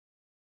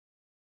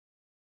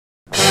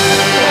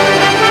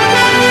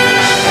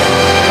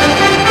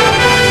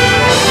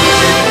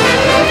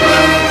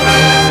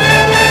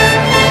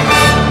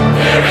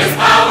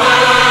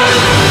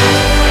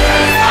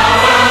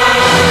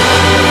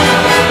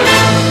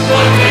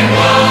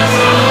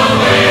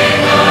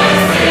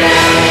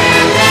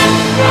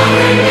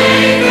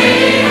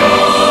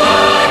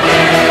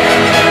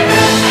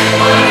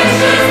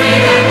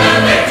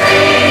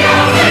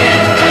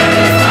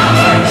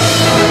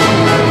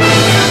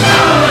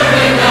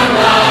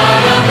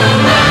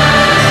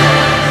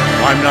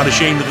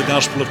ashamed of the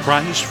gospel of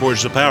Christ, for it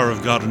is the power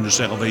of God unto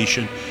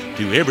salvation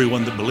to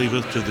everyone that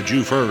believeth, to the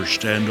Jew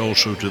first, and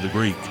also to the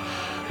Greek.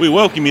 We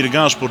welcome you to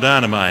Gospel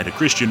Dynamite, a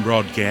Christian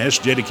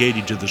broadcast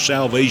dedicated to the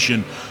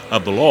salvation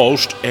of the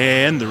lost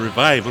and the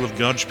revival of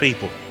God's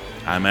people.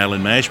 I'm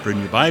Alan Mashburn,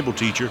 your Bible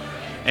teacher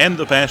and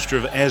the pastor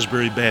of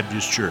Asbury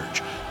Baptist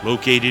Church,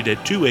 located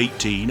at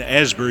 218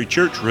 Asbury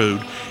Church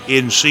Road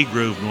in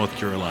Seagrove, North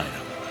Carolina.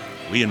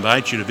 We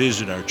invite you to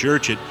visit our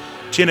church at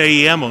 10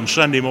 a.m. on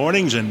Sunday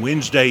mornings and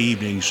Wednesday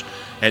evenings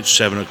at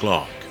 7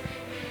 o'clock.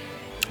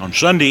 On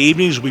Sunday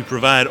evenings, we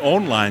provide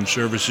online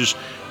services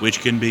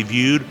which can be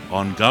viewed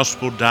on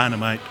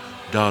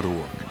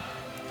gospeldynamite.org.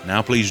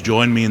 Now please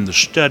join me in the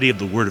study of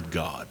the Word of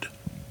God.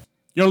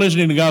 You're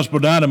listening to Gospel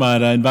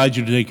Dynamite. I invite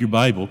you to take your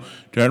Bible,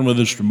 turn with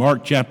us to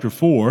Mark chapter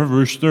 4,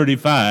 verse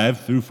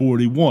 35 through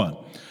 41.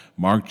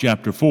 Mark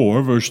chapter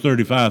 4, verse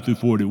 35 through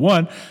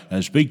 41.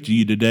 I speak to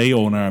you today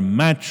on our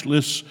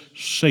matchless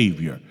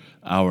Savior.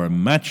 Our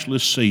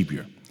matchless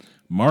Savior.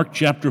 Mark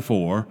chapter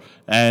 4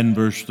 and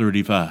verse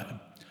 35.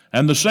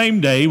 And the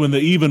same day when the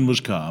even was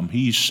come,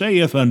 he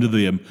saith unto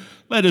them,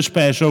 Let us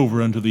pass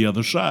over unto the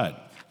other side.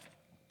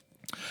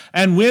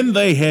 And when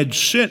they had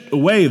sent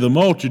away the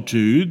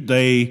multitude,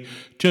 they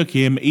took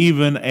him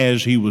even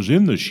as he was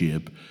in the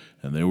ship,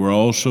 and there were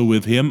also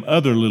with him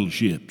other little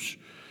ships.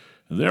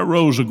 And there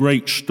arose a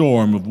great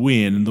storm of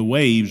wind, and the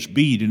waves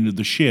beat into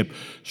the ship,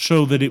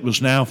 so that it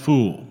was now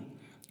full.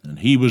 And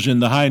he was in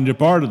the hinder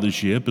part of the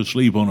ship,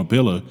 asleep on a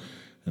pillow.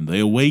 And they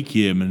awake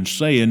him, and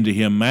say unto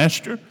him,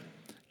 Master,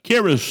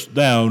 carest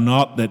thou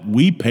not that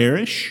we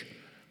perish?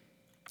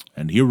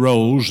 And he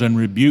arose and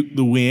rebuked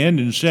the wind,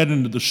 and said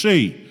unto the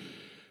sea,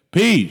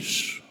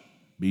 Peace,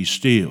 be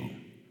still.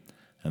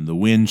 And the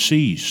wind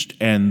ceased,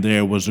 and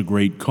there was a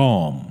great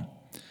calm.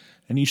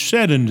 And he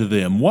said unto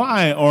them,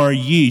 Why are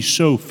ye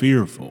so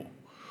fearful?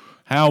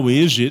 How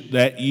is it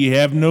that ye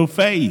have no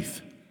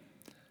faith?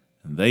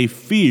 And they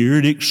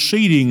feared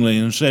exceedingly,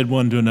 and said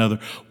one to another,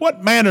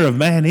 What manner of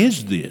man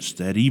is this,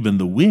 that even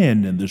the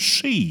wind and the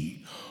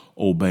sea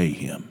obey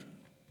him?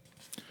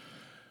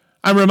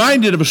 I'm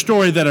reminded of a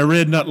story that I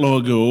read not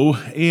long ago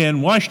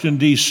in Washington,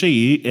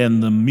 D.C., in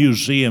the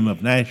Museum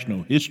of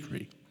National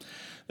History.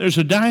 There's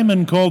a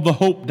diamond called the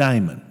Hope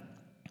Diamond.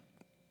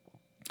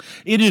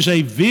 It is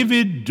a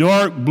vivid,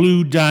 dark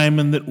blue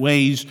diamond that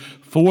weighs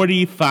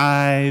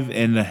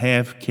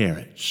 45.5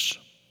 carats.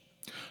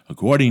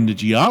 According to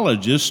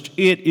geologists,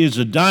 it is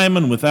a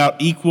diamond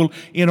without equal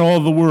in all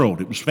the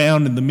world. It was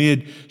found in the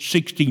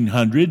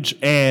mid-1600s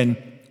and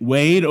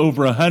weighed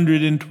over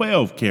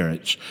 112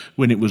 carats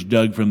when it was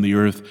dug from the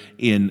earth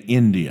in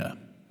India.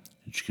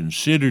 It's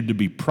considered to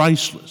be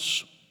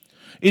priceless.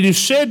 It is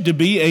said to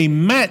be a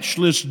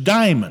matchless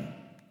diamond.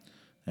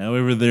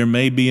 However, there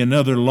may be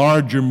another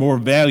larger, more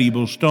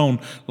valuable stone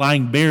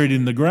lying buried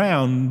in the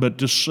ground, but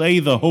to say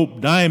the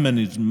Hope Diamond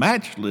is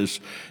matchless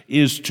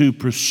is to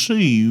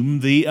presume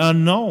the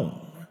unknown.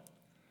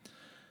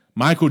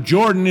 Michael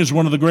Jordan is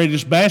one of the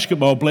greatest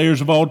basketball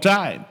players of all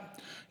time.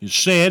 It's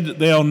said that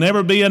there'll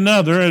never be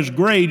another as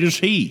great as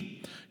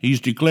he. He's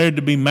declared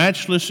to be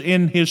matchless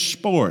in his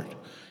sport.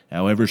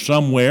 However,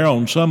 somewhere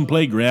on some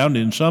playground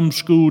in some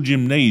school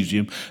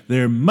gymnasium,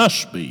 there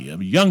must be a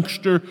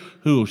youngster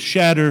who will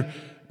shatter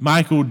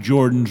Michael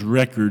Jordan's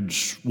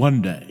records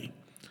one day.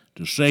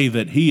 To say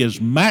that he is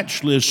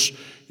matchless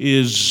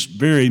is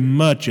very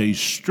much a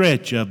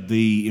stretch of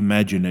the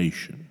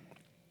imagination.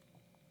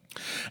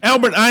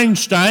 Albert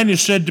Einstein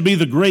is said to be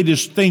the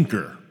greatest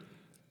thinker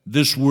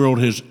this world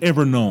has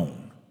ever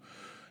known.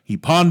 He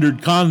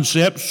pondered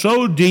concepts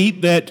so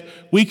deep that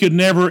we could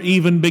never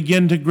even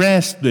begin to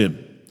grasp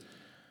them.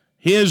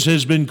 His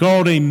has been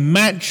called a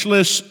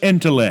matchless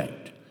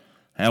intellect.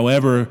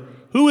 However,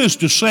 who is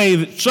to say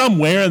that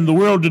somewhere in the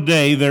world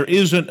today there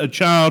isn't a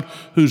child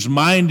whose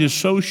mind is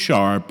so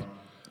sharp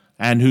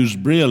and whose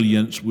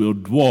brilliance will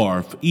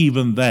dwarf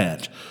even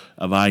that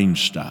of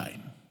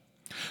Einstein?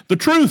 The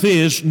truth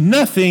is,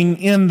 nothing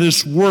in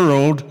this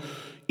world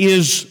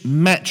is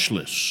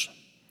matchless.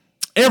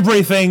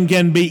 Everything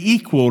can be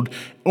equaled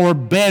or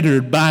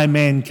bettered by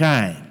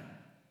mankind.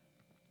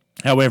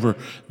 However,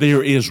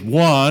 there is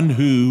one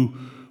who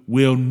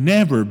will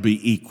never be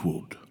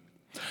equaled,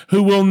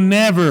 who will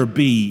never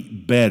be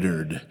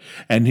bettered,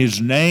 and his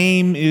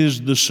name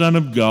is the Son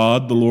of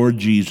God, the Lord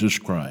Jesus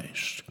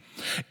Christ.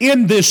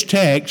 In this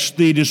text,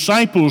 the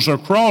disciples are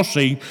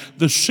crossing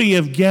the Sea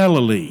of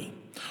Galilee.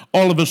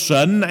 All of a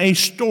sudden, a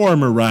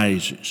storm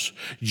arises.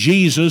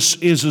 Jesus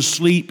is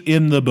asleep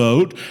in the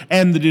boat,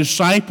 and the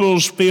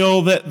disciples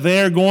feel that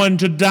they're going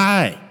to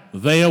die.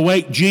 They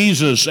awake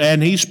Jesus,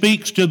 and he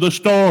speaks to the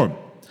storm.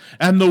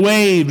 And the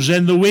waves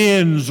and the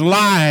winds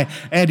lie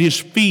at his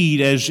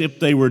feet as if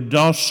they were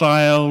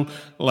docile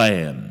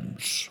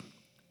lambs.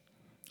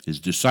 His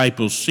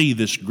disciples see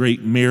this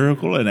great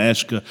miracle and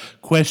ask a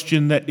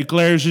question that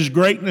declares his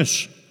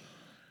greatness.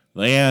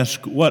 They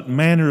ask, What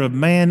manner of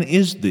man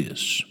is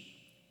this?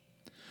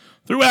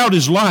 Throughout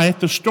his life,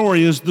 the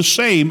story is the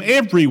same.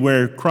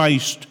 Everywhere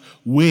Christ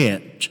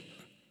went,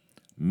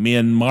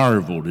 Men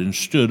marveled and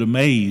stood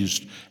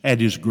amazed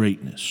at his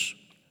greatness.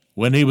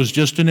 When he was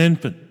just an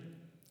infant,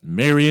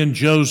 Mary and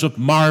Joseph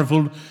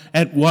marveled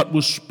at what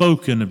was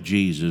spoken of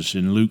Jesus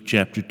in Luke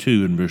chapter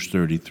 2 and verse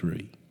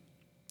 33.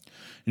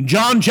 In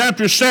John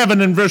chapter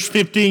 7 and verse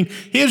 15,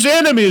 his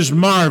enemies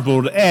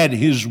marveled at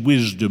his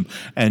wisdom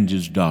and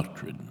his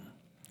doctrine.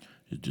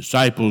 His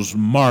disciples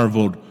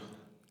marveled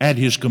at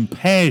his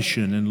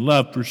compassion and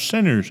love for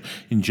sinners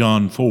in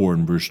John 4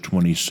 and verse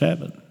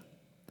 27.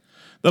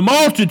 The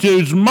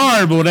multitudes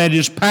marveled at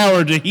his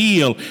power to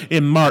heal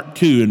in Mark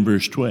 2 and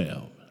verse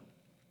 12.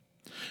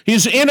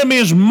 His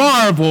enemies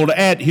marveled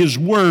at his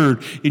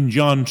word in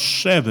John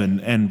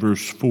 7 and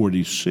verse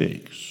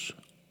 46.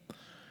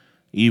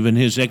 Even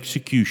his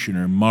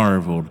executioner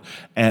marveled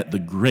at the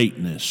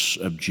greatness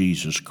of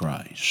Jesus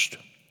Christ.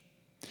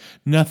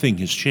 Nothing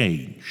has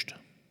changed.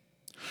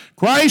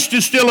 Christ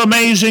is still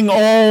amazing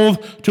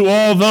to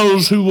all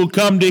those who will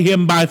come to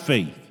him by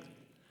faith.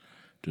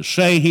 To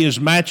say he is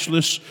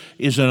matchless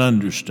is an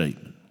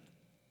understatement.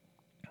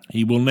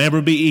 He will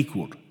never be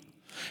equaled.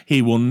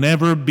 He will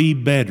never be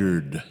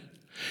bettered.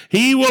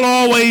 He will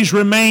always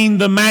remain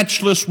the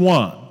matchless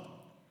one.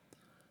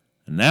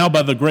 And now,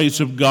 by the grace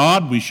of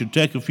God, we should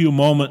take a few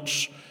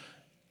moments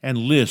and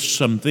list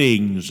some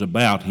things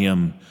about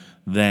him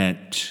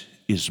that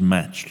is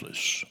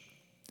matchless.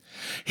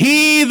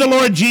 He, the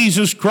Lord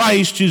Jesus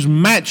Christ, is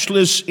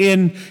matchless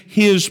in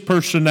his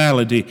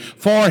personality,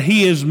 for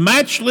he is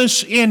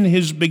matchless in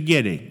his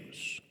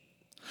beginnings.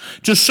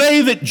 To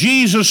say that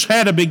Jesus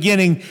had a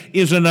beginning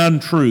is an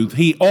untruth.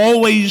 He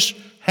always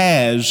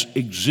has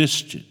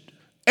existed.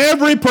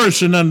 Every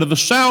person under the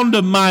sound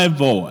of my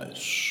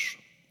voice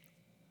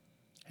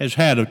has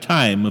had a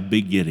time of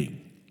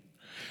beginning.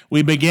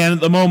 We began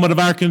at the moment of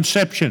our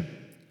conception.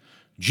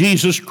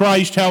 Jesus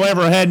Christ,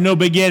 however, had no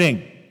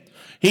beginning.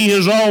 He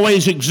has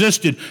always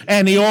existed,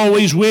 and he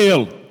always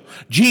will.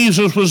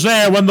 Jesus was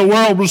there when the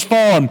world was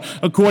formed,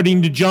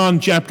 according to John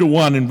chapter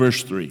 1 and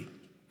verse 3.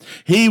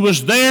 He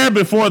was there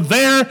before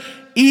there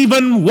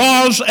even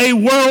was a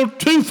world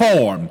to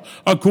form,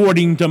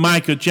 according to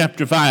Micah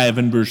chapter 5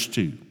 and verse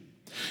 2.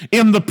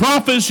 In the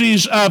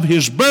prophecies of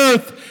his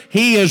birth,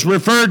 he is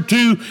referred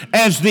to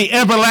as the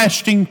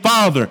everlasting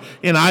Father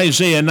in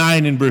Isaiah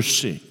 9 and verse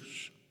 6.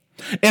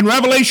 In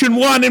Revelation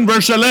 1 and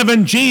verse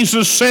 11,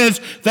 Jesus says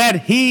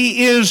that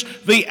he is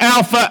the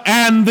Alpha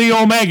and the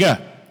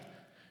Omega.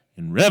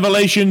 In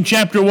Revelation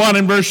chapter 1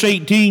 and verse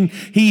 18,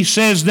 he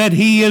says that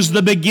he is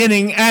the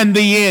beginning and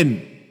the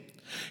end.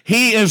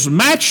 He is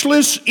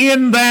matchless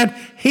in that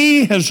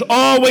he has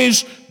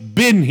always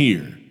been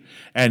here,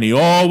 and he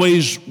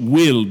always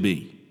will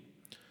be.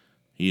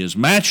 He is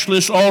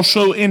matchless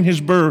also in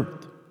his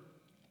birth.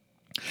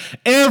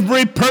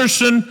 Every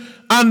person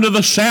under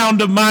the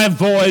sound of my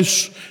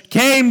voice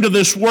came to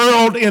this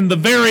world in the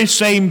very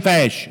same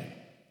fashion.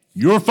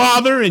 Your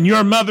father and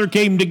your mother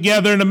came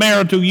together in a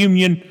marital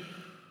union,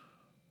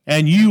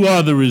 and you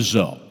are the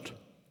result.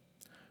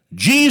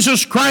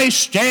 Jesus Christ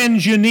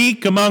stands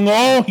unique among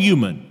all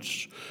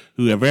humans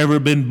who have ever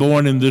been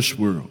born in this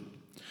world.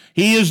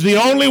 He is the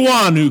only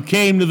one who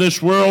came to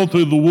this world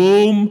through the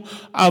womb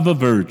of a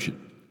virgin.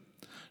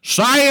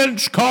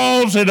 Science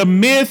calls it a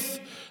myth.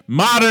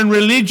 Modern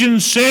religion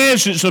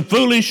says it's a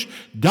foolish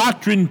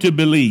doctrine to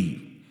believe.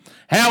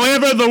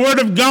 However, the Word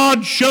of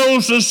God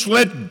shows us,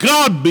 let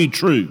God be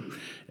true,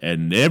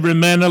 and every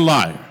man a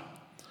liar.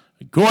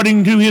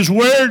 According to his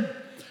Word,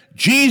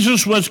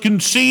 Jesus was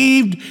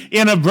conceived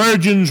in a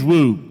virgin's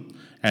womb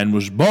and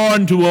was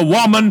born to a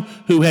woman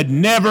who had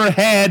never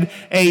had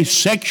a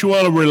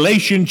sexual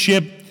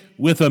relationship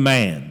with a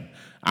man.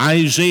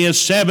 Isaiah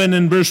 7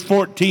 and verse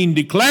 14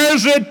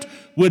 declares it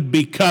would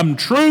become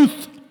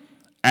truth.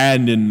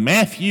 And in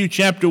Matthew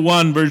chapter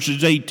 1,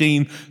 verses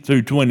 18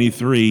 through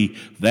 23,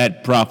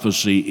 that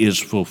prophecy is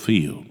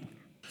fulfilled.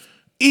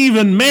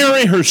 Even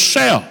Mary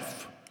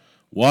herself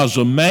was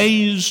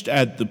amazed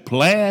at the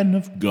plan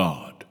of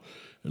God.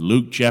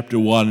 Luke chapter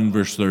 1 and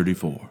verse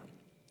 34.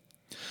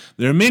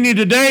 There are many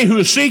today who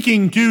are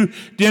seeking to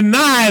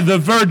deny the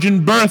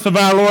virgin birth of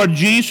our Lord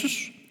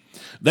Jesus.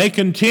 They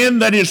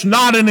contend that it's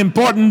not an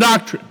important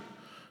doctrine.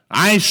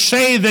 I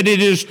say that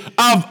it is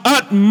of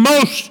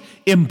utmost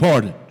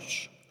importance.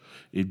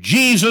 If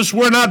Jesus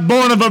were not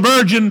born of a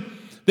virgin,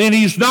 then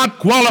he's not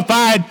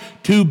qualified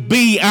to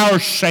be our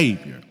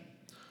Savior.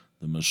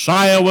 The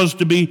Messiah was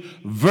to be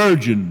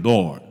virgin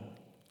born.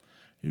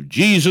 If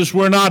Jesus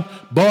were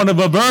not born of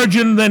a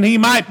virgin, then he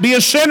might be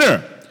a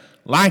sinner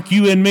like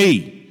you and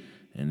me.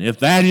 And if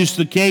that is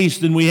the case,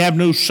 then we have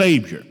no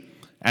Savior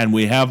and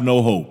we have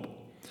no hope.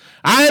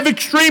 I have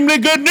extremely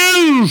good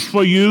news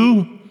for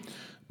you,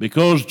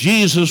 because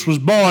Jesus was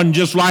born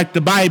just like the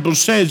Bible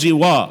says he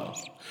was.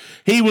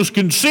 He was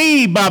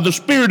conceived by the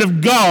Spirit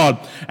of God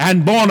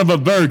and born of a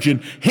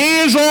virgin. He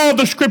is all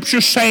the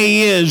Scriptures say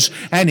he is,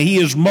 and he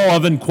is more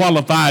than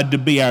qualified to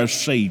be our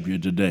Savior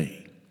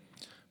today.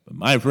 But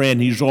my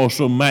friend, he's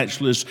also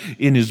matchless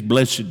in his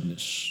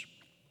blessedness.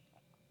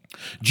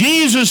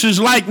 Jesus is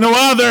like no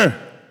other.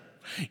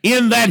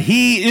 in that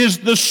he is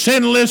the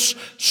sinless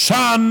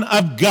Son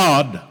of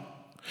God.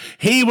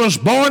 He was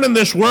born in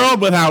this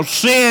world without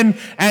sin,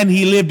 and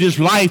he lived his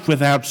life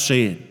without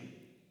sin.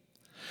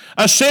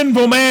 A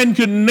sinful man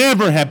could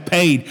never have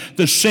paid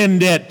the sin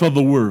debt for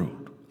the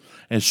world.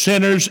 As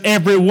sinners,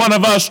 every one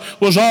of us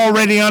was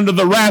already under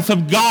the wrath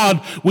of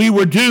God. We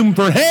were doomed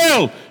for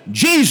hell.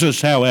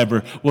 Jesus,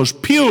 however, was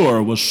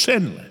pure, was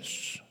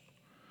sinless.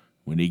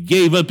 When he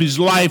gave up his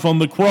life on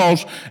the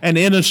cross, an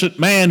innocent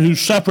man who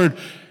suffered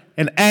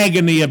an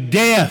agony of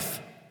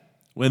death,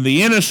 when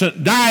the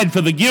innocent died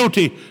for the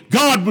guilty,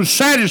 God was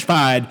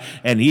satisfied,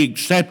 and he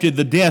accepted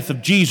the death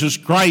of Jesus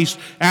Christ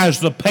as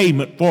the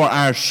payment for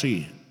our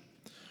sin.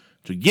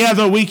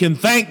 Together we can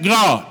thank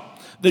God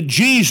that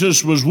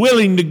Jesus was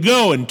willing to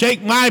go and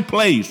take my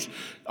place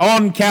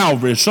on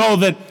Calvary, so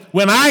that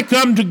when I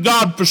come to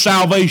God for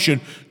salvation,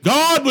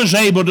 God was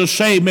able to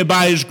save me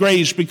by his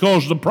grace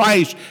because the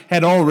price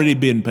had already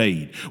been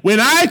paid. When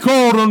I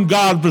called on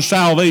God for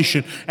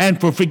salvation and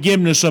for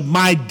forgiveness of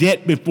my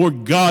debt before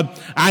God,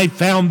 I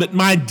found that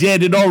my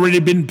debt had already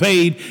been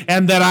paid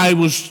and that I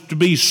was to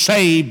be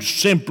saved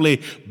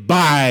simply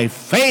by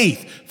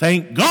faith.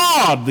 Thank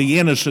God the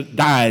innocent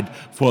died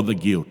for the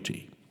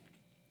guilty.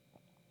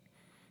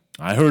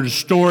 I heard a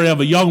story of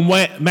a young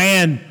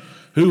man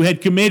who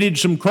had committed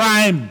some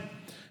crime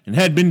and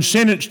had been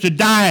sentenced to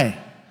die.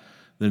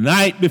 The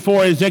night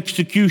before his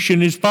execution,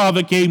 his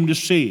father came to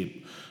see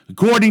him.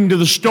 According to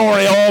the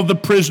story, all the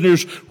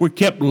prisoners were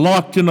kept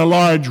locked in a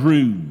large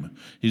room.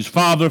 His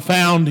father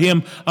found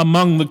him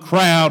among the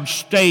crowd,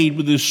 stayed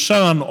with his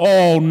son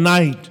all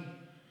night.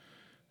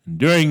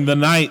 During the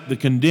night, the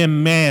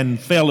condemned man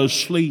fell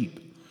asleep,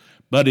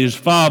 but his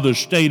father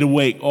stayed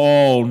awake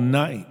all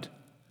night.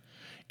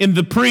 In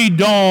the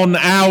pre-dawn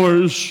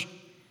hours,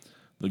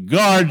 the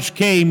guards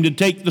came to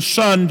take the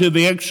son to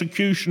the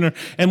executioner,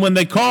 and when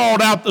they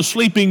called out the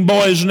sleeping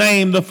boy's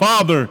name, the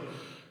father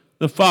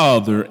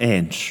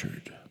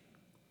answered.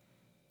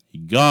 He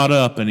got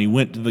up and he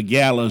went to the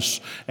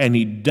gallows, and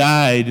he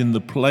died in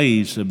the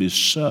place of his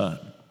son.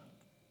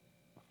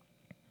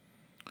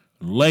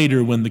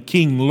 Later, when the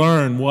king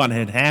learned what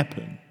had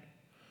happened,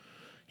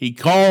 he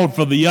called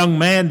for the young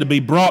man to be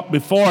brought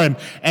before him,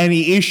 and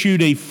he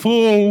issued a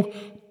full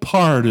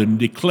pardon,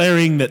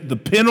 declaring that the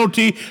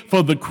penalty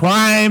for the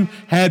crime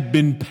had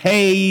been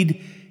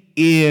paid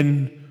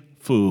in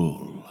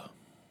full.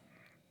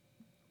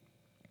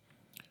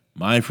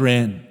 My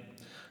friend,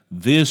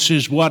 this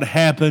is what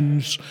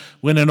happens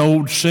when an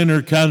old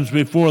sinner comes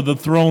before the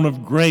throne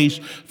of grace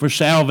for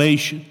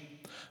salvation.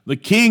 The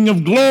King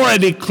of Glory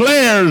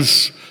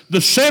declares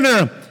the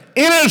sinner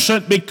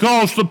innocent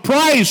because the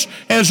price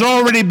has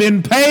already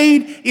been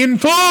paid in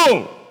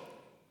full.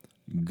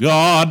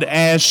 God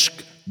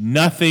asks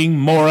nothing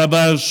more of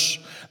us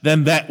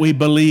than that we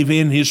believe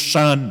in his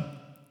Son.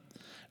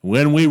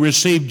 When we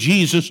receive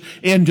Jesus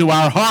into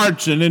our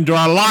hearts and into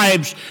our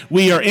lives,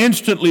 we are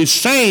instantly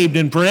saved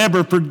and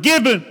forever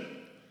forgiven.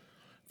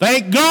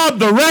 Thank God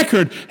the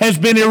record has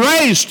been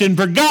erased and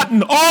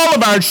forgotten. All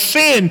of our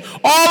sin,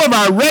 all of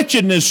our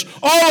wretchedness,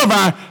 all of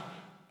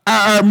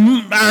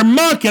our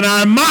muck and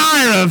our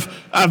mire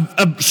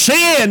of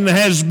sin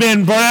has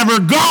been forever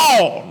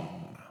gone.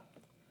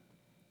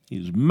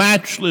 He's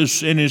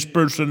matchless in his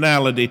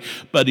personality,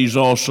 but he's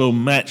also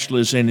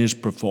matchless in his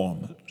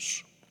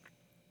performance.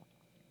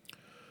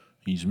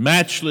 He's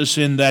matchless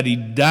in that he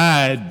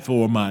died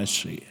for my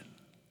sin.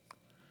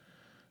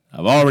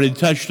 I've already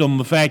touched on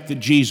the fact that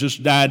Jesus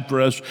died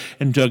for us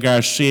and took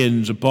our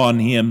sins upon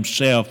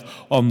himself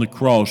on the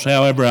cross.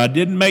 However, I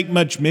didn't make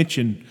much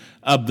mention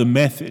of the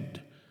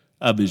method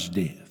of his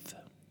death.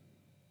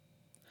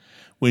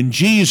 When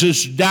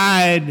Jesus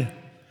died,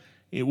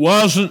 it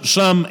wasn't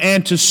some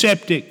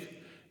antiseptic,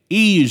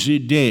 easy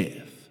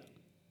death.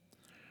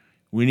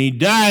 When he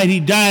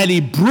died a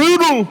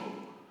brutal,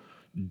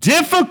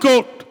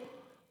 difficult,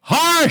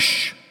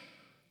 harsh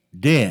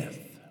death.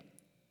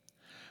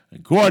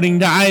 According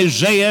to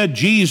Isaiah,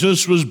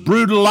 Jesus was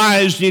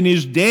brutalized in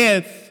his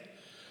death.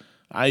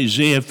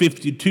 Isaiah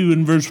 52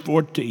 and verse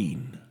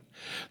 14.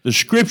 The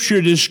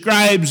scripture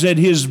describes that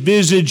his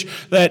visage,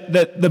 that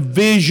the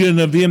vision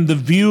of him, the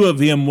view of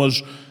him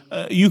was,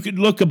 you could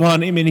look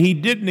upon him and he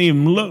didn't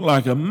even look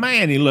like a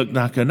man, he looked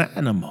like an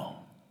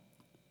animal.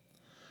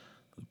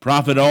 The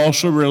prophet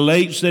also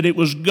relates that it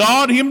was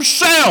God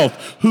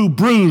himself who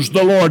bruised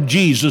the Lord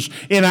Jesus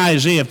in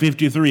Isaiah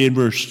 53 and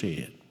verse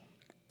 10.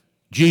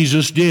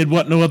 Jesus did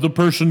what no other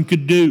person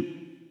could do.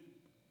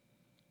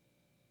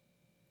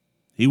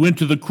 He went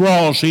to the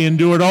cross, he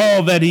endured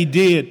all that he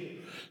did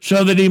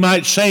so that he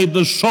might save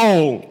the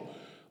soul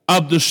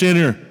of the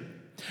sinner.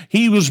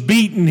 He was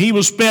beaten, he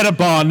was spat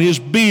upon, his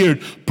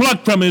beard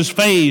plucked from his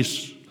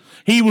face.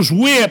 He was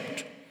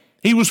whipped.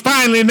 He was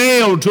finally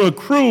nailed to a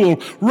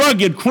cruel,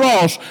 rugged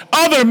cross.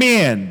 Other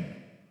men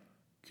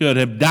could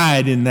have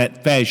died in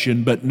that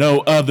fashion, but no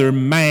other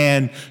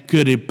man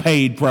could have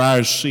paid for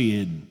our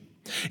sin.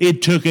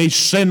 It took a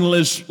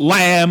sinless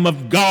Lamb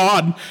of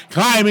God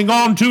climbing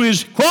onto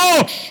his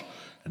cross,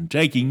 and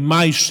taking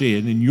my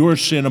sin and your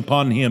sin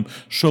upon him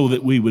so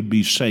that we would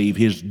be saved.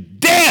 His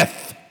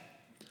death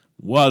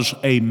was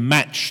a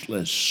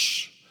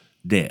matchless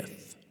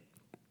death.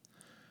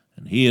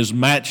 And he is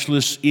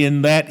matchless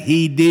in that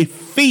he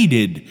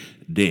defeated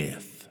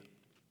death.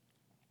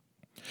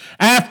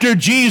 After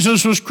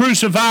Jesus was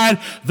crucified,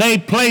 they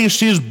placed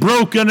his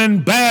broken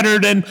and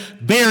battered and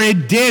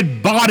buried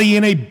dead body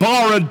in a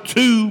borrowed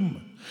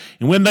tomb.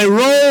 And when they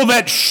rolled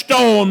that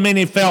stone,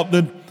 many felt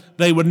that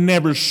they would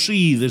never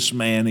see this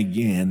man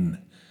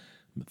again.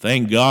 But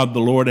thank God the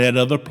Lord had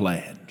other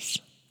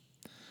plans.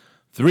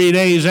 3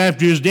 days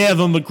after his death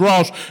on the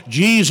cross,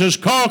 Jesus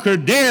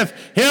conquered death,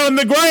 hell, and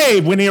the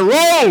grave when he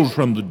rose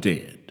from the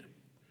dead.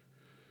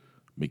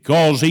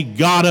 Because he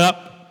got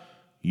up,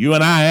 you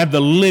and I have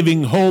the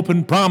living hope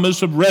and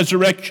promise of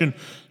resurrection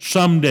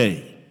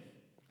someday.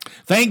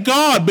 Thank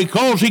God,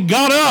 because he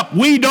got up,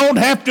 we don't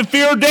have to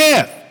fear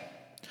death.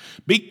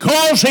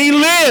 Because he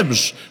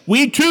lives,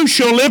 we too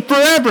shall live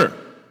forever.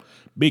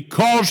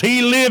 Because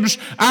he lives,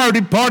 our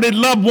departed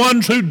loved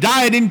ones who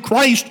died in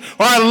Christ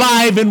are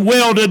alive and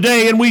well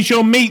today, and we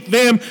shall meet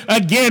them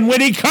again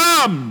when he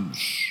comes.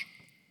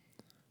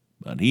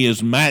 But he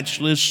is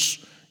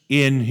matchless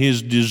in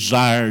his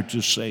desire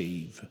to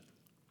save.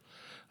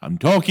 I'm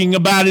talking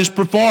about his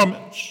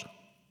performance.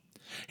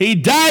 He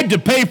died to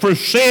pay for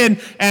sin,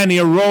 and he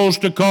arose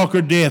to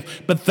conquer death.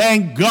 But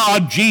thank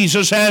God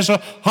Jesus has a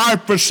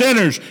heart for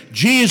sinners.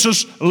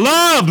 Jesus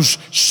loves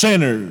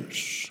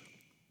sinners.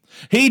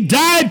 He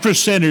died for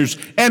sinners,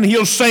 and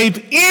he'll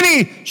save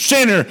any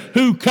sinner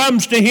who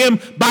comes to him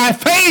by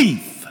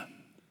faith.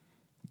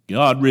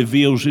 God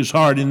reveals his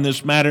heart in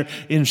this matter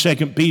in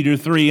 2 Peter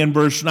 3 and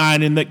verse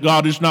 9, in that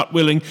God is not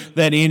willing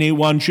that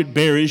anyone should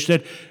perish,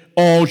 that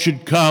all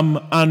should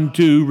come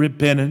unto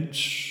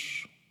repentance.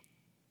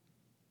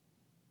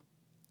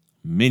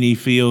 Many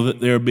feel that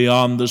they're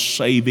beyond the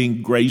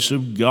saving grace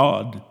of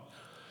God.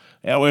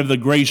 However, the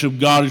grace of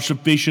God is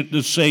sufficient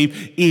to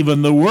save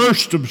even the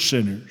worst of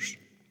sinners.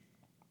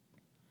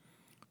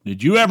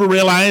 Did you ever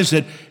realize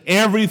that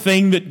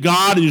everything that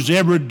God has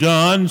ever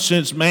done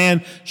since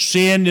man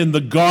sinned in the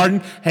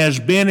garden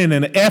has been in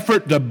an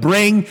effort to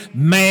bring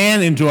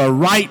man into a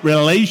right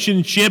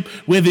relationship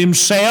with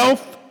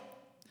himself?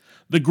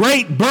 The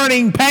great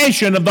burning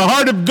passion of the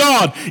heart of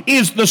God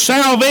is the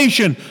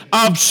salvation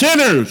of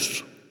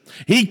sinners.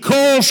 He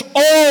calls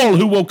all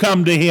who will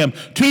come to him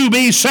to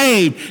be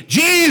saved.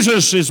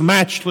 Jesus is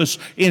matchless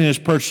in his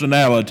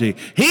personality.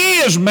 He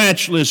is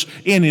matchless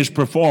in his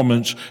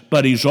performance,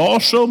 but he's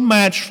also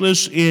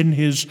matchless in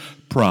his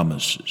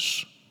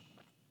promises.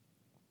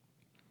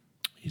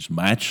 He's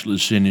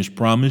matchless in his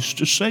promise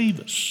to save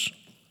us.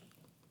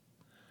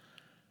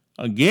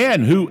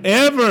 Again,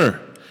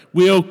 whoever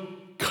will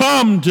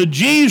come to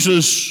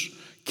Jesus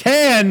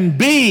can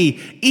be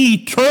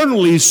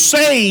eternally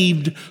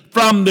saved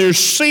from their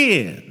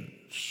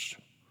sins.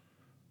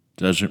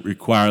 Doesn't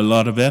require a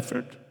lot of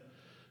effort.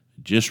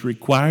 It just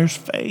requires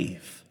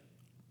faith.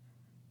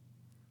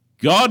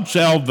 God's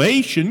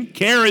salvation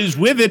carries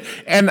with it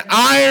an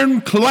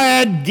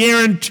ironclad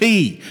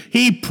guarantee.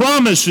 He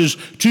promises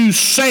to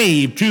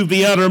save to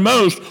the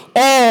uttermost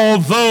all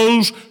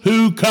those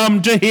who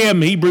come to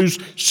him. Hebrews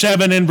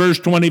 7 and verse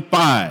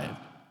 25.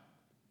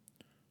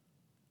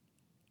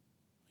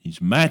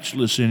 He's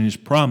matchless in his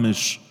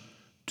promise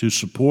to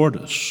support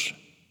us.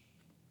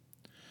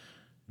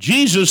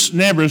 Jesus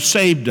never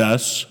saved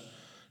us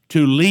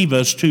to leave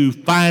us to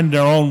find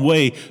our own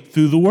way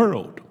through the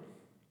world.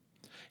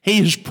 He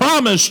has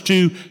promised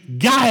to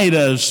guide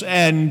us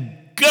and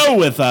go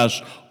with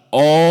us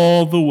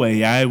all the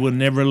way. I will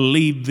never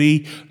leave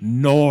thee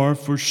nor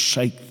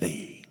forsake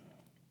thee.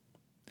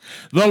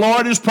 The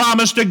Lord has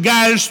promised to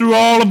guide us through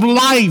all of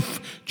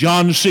life.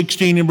 John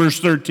 16 and verse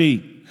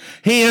 13.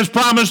 He has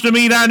promised to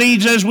meet our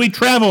needs as we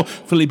travel.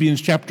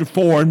 Philippians chapter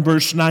 4 and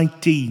verse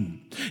 19.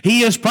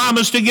 He has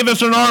promised to give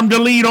us an arm to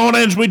lead on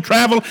as we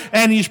travel,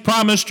 and he's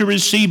promised to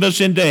receive us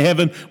into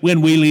heaven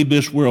when we leave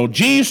this world.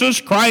 Jesus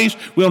Christ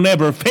will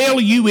never fail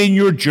you in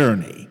your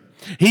journey.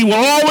 He will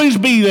always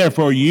be there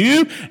for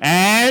you,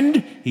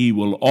 and he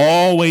will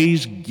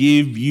always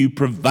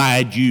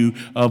provide you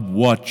of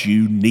what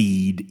you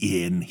need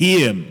in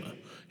him.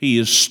 He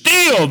is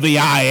still the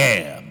I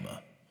am.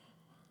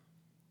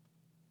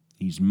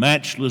 He's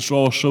matchless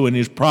also in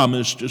his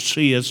promise to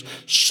see us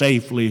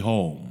safely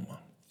home.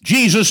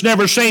 Jesus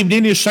never saved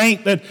any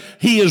saint that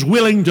he is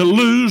willing to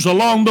lose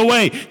along the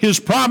way. His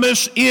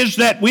promise is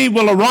that we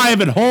will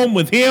arrive at home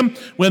with him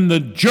when the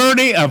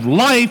journey of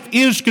life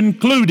is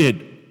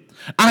concluded.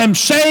 I'm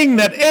saying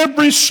that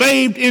every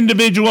saved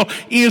individual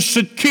is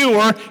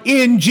secure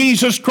in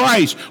Jesus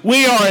Christ.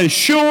 We are as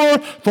sure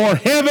for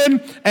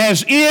heaven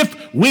as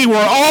if we were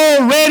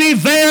already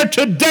there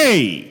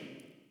today.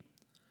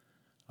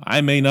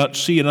 I may not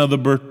see another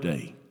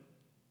birthday.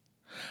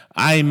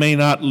 I may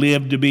not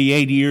live to be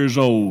 80 years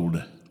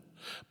old,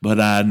 but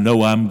I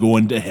know I'm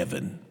going to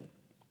heaven.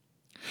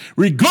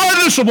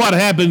 Regardless of what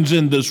happens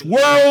in this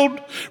world,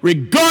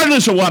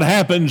 regardless of what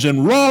happens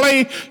in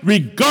Raleigh,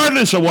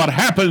 regardless of what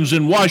happens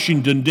in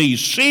Washington,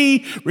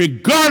 D.C.,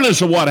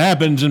 regardless of what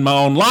happens in my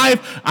own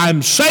life,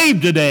 I'm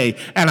saved today,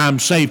 and I'm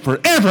saved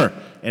forever.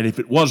 And if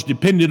it was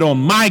dependent on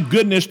my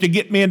goodness to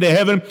get me into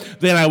heaven,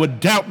 then I would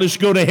doubtless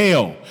go to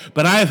hell.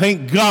 But I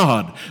thank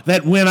God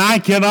that when I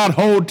cannot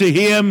hold to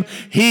him,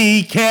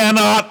 he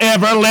cannot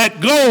ever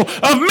let go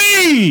of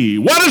me.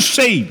 What a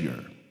Savior.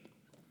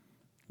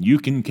 You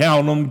can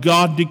count on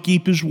God to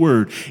keep his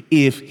word.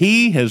 If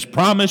he has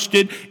promised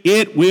it,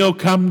 it will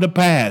come to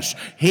pass.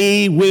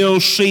 He will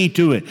see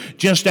to it.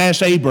 Just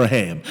ask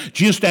Abraham.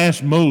 Just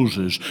ask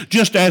Moses.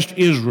 Just ask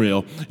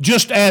Israel.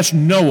 Just ask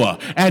Noah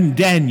and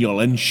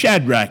Daniel and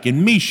Shadrach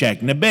and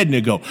Meshach and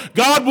Abednego.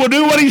 God will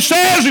do what he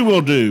says he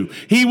will do.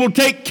 He will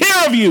take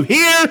care of you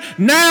here,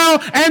 now,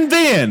 and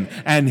then.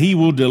 And he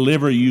will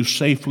deliver you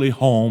safely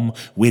home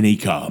when he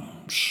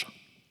comes.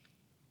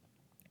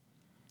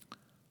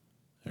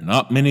 There are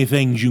not many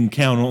things you can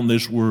count on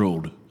this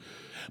world,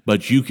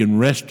 but you can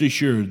rest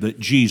assured that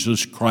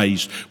Jesus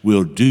Christ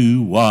will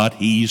do what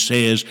he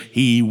says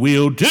he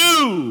will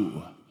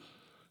do.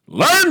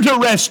 Learn to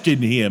rest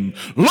in him,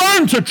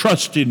 learn to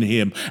trust in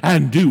him,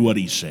 and do what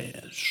he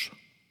says.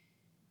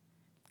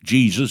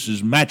 Jesus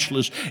is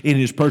matchless in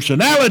his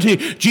personality.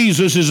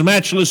 Jesus is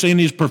matchless in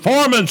his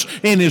performance,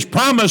 in his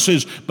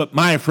promises. But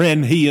my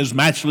friend, he is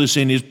matchless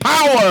in his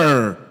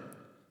power.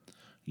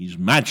 He's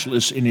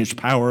matchless in his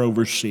power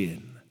over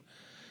sin.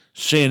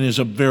 Sin is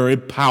a very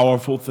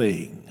powerful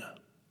thing.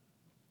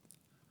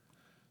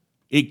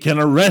 It can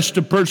arrest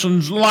a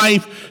person's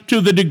life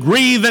to the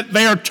degree that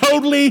they are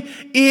totally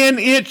in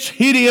its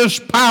hideous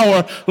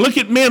power. Look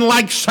at men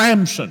like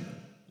Samson.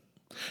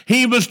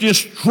 He was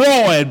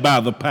destroyed by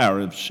the power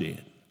of sin.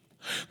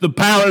 The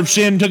power of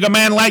sin took a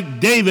man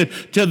like David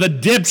to the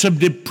depths of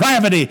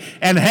depravity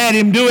and had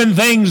him doing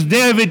things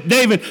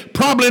David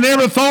probably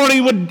never thought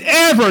he would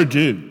ever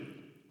do.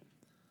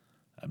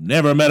 I've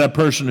never met a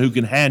person who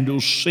can handle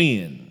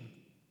sin.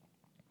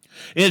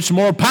 It's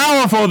more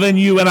powerful than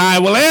you and I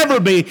will ever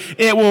be.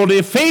 It will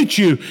defeat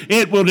you.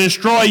 It will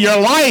destroy your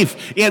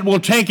life. It will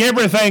take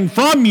everything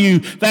from you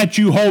that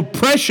you hold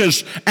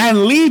precious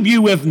and leave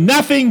you with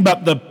nothing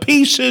but the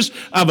pieces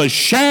of a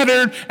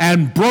shattered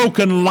and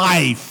broken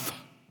life.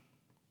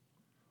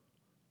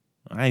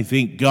 I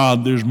thank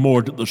God there's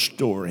more to the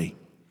story.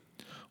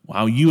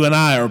 While you and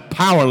I are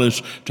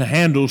powerless to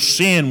handle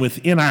sin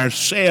within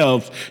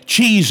ourselves,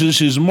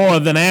 Jesus is more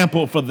than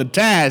ample for the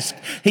task.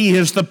 He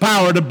has the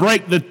power to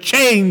break the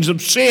chains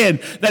of sin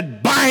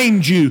that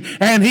bind you,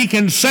 and he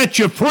can set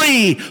you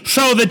free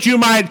so that you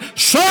might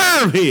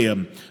serve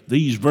him.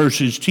 These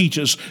verses teach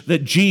us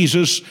that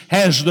Jesus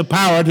has the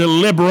power to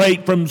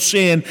liberate from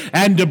sin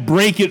and to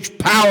break its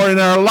power in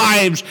our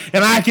lives.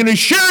 And I can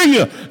assure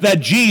you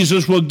that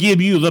Jesus will give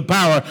you the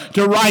power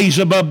to rise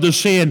above the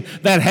sin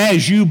that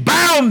has you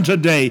bound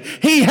today.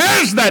 He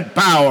has that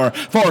power,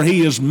 for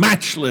he is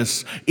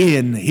matchless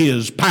in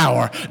his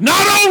power.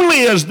 Not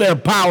only is there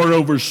power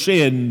over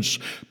sin's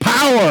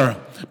power,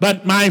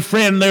 but my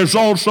friend, there's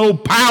also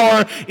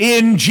power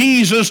in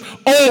Jesus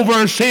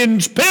over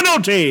sin's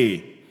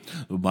penalty.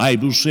 The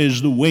Bible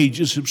says the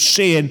wages of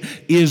sin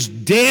is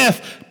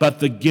death, but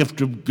the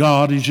gift of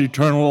God is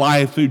eternal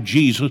life through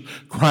Jesus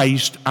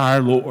Christ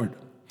our Lord.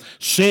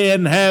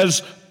 Sin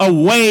has a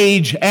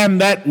wage, and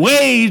that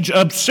wage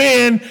of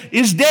sin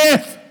is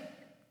death.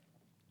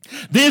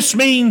 This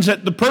means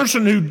that the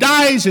person who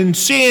dies in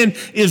sin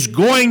is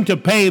going to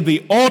pay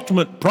the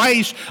ultimate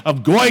price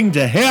of going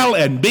to hell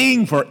and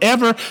being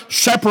forever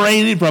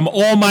separated from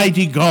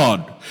Almighty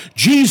God.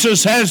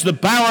 Jesus has the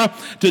power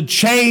to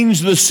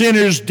change the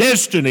sinner's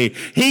destiny.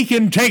 He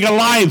can take a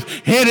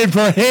life headed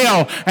for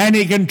hell, and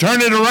he can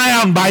turn it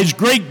around by his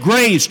great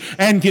grace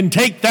and can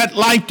take that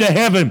life to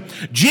heaven.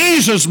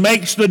 Jesus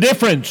makes the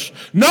difference.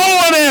 No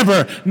one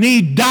ever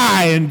need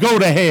die and go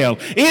to hell.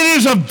 It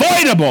is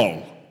avoidable.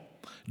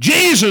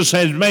 Jesus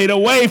has made a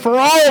way for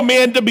all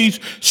men to be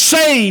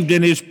saved,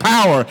 and his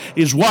power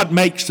is what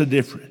makes the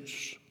difference.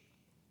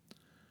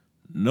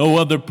 No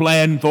other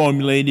plan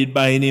formulated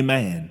by any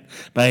man,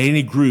 by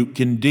any group,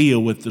 can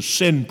deal with the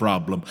sin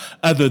problem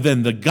other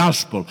than the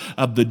gospel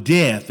of the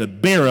death, the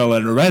burial,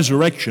 and the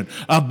resurrection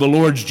of the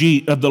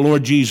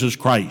Lord Jesus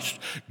Christ.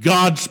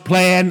 God's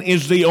plan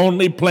is the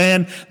only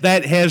plan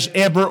that has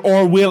ever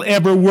or will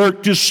ever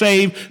work to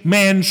save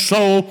man's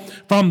soul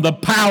from the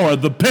power,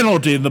 the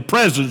penalty, and the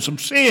presence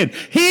of sin.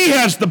 He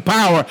has the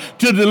power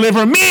to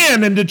deliver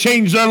men and to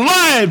change their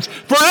lives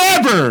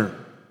forever.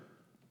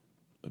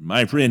 But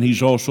my friend,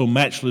 he's also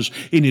matchless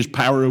in his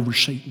power over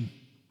Satan.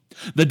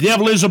 The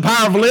devil is a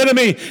powerful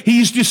enemy.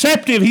 He's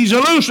deceptive. He's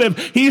elusive.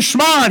 He's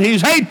smart.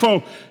 He's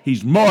hateful.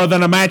 He's more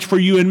than a match for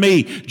you and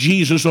me.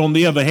 Jesus, on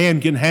the other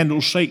hand, can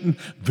handle Satan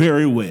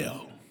very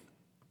well.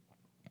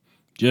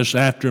 Just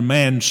after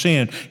man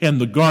sinned in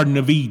the Garden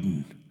of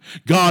Eden,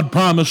 God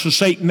promised to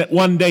Satan that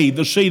one day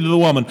the seed of the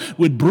woman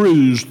would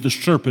bruise the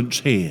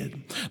serpent's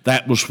head.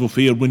 That was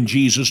fulfilled when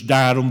Jesus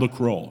died on the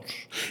cross.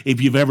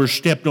 If you've ever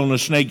stepped on a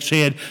snake's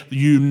head,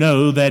 you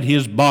know that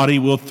his body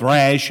will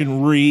thrash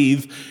and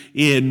writhe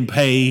in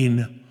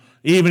pain.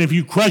 Even if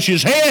you crush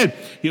his head,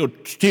 he'll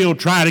still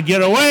try to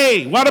get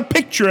away. What a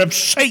picture of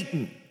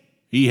Satan.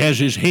 He has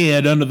his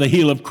head under the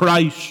heel of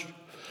Christ.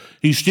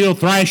 He still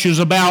thrashes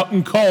about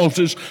and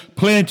causes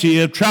plenty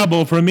of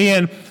trouble for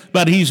men,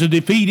 but he's a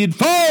defeated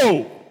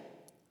foe.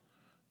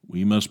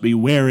 We must be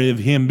wary of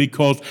him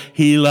because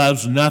he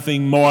loves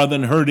nothing more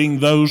than hurting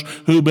those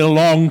who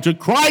belong to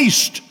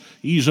Christ.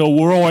 He's a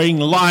roaring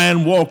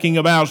lion walking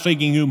about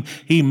seeking whom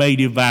he may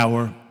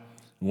devour.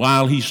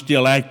 While he's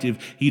still active,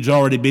 he's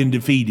already been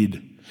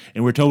defeated.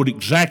 And we're told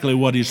exactly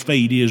what his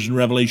fate is in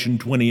Revelation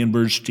 20 and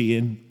verse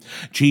 10.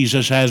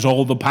 Jesus has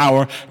all the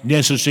power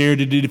necessary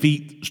to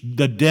defeat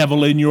the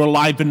devil in your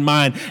life and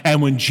mine.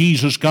 And when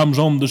Jesus comes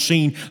on the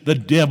scene, the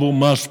devil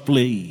must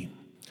flee.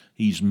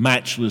 He's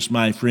matchless,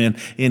 my friend,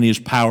 in his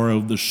power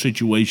over the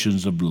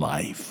situations of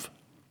life.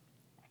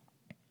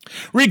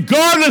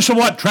 Regardless of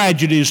what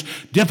tragedies,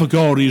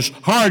 difficulties,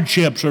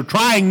 hardships, or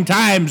trying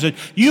times that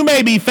you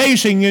may be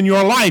facing in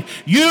your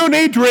life, you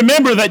need to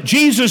remember that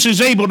Jesus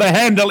is able to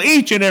handle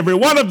each and every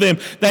one of them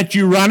that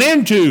you run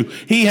into.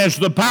 He has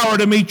the power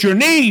to meet your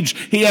needs.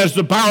 He has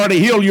the power to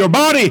heal your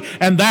body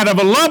and that of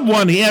a loved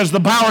one. He has the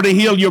power to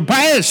heal your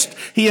past.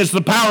 He has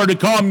the power to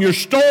calm your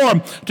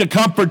storm, to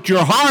comfort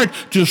your heart,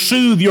 to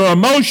soothe your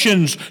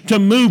emotions, to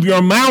move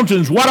your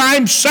mountains. What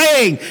I'm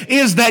saying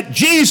is that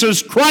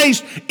Jesus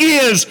Christ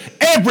is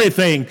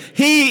everything.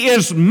 He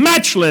is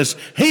matchless.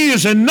 He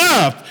is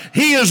enough.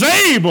 He is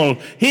able.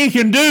 He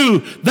can do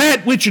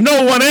that which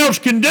no one else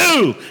can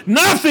do.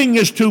 Nothing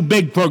is too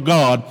big for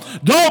God.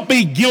 Don't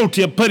be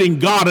guilty of putting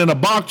God in a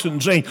box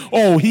and saying,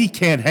 oh, he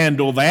can't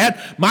handle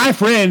that. My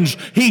friends,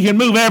 he can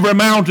move every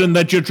mountain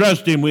that you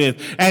trust him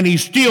with, and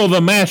he's still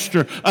the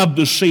master of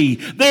the sea.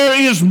 There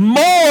is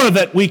more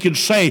that we could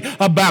say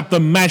about the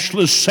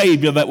matchless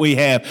Savior that we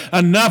have.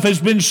 Enough has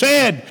been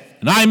said.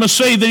 And I must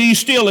say that he's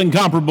still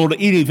incomparable to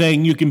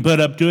anything you can put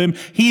up to him.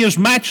 He is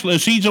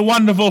matchless. He's a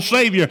wonderful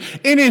Savior.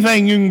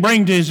 Anything you can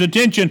bring to his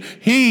attention,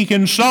 he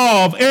can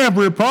solve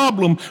every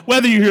problem.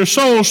 Whether your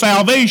soul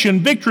salvation,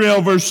 victory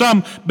over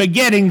some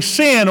begetting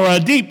sin, or a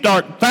deep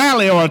dark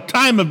valley, or a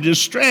time of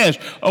distress,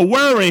 a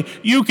worry,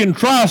 you can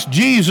trust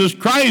Jesus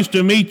Christ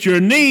to meet your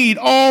need.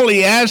 All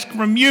he asks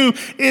from you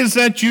is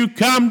that you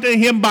come to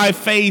him by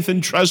faith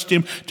and trust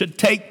him to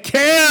take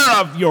care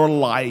of your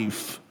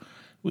life.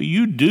 Will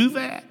you do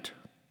that?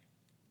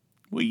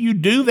 Will you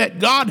do that?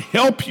 God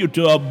help you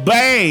to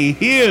obey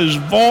his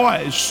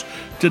voice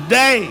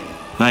today.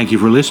 Thank you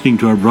for listening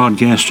to our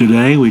broadcast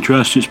today. We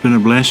trust it's been a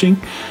blessing.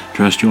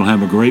 Trust you'll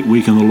have a great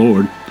week in the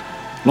Lord.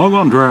 Log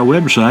on to our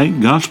website,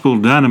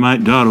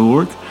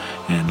 gospeldynamite.org,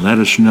 and let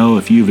us know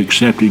if you've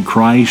accepted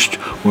Christ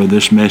or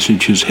this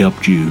message has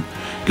helped you.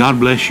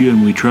 God bless you,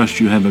 and we trust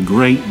you have a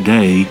great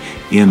day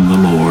in the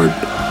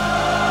Lord.